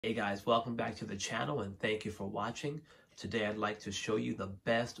Hey guys, welcome back to the channel and thank you for watching. Today I'd like to show you the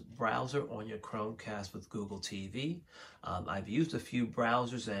best browser on your Chromecast with Google TV. I've used a few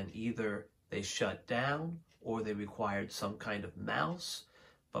browsers and either they shut down or they required some kind of mouse.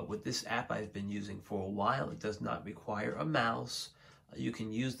 But with this app I've been using for a while, it does not require a mouse. You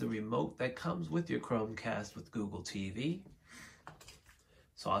can use the remote that comes with your Chromecast with Google TV.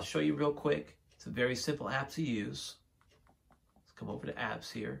 So I'll show you real quick. It's a very simple app to use. Come over to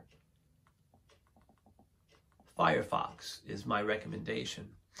apps here. Firefox is my recommendation.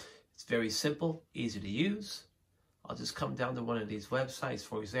 It's very simple, easy to use. I'll just come down to one of these websites,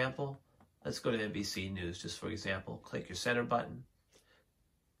 for example. Let's go to NBC News, just for example. Click your center button.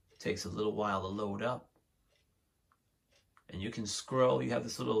 It takes a little while to load up. And you can scroll. You have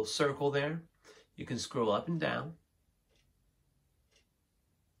this little circle there. You can scroll up and down.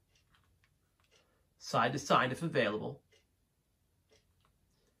 Side to side if available.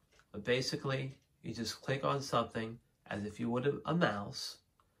 But basically, you just click on something as if you would a mouse.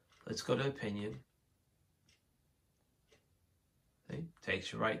 Let's go to opinion. See?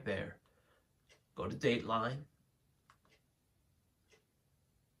 Takes you right there. Go to Dateline.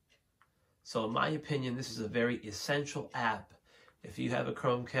 So in my opinion, this is a very essential app. If you have a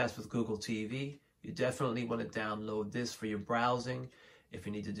Chromecast with Google TV, you definitely want to download this for your browsing. If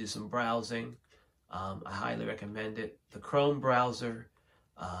you need to do some browsing, I highly recommend it. The Chrome browser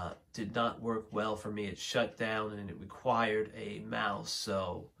did not work well for me. It shut down and it required a mouse.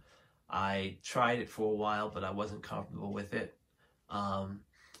 So I tried it for a while, but I wasn't comfortable with it.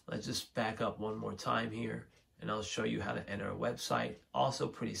 Let's just back up one more time here and I'll show you how to enter a website. Also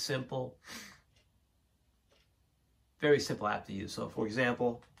pretty simple. Very simple app to use. So for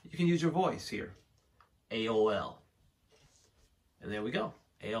example, you can use your voice here. AOL. And there we go.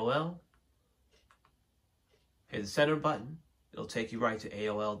 AOL. Hit the center button. It'll take you right to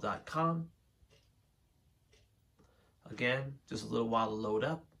AOL.com. Again, just a little while to load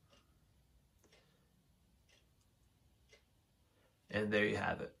up. And there you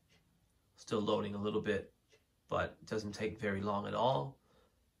have it. Still loading a little bit, but it doesn't take very long at all.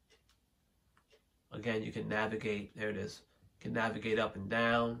 Again, you can navigate, there it is. You can navigate up and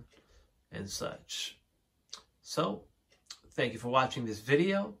down and such. So, thank you for watching this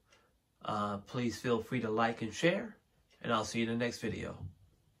video. Please feel free to like and share. And I'll see you in the next video.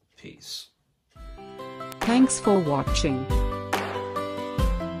 Peace. Thanks for watching.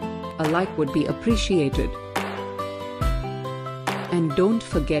 A like would be appreciated. And don't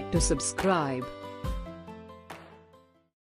forget to subscribe.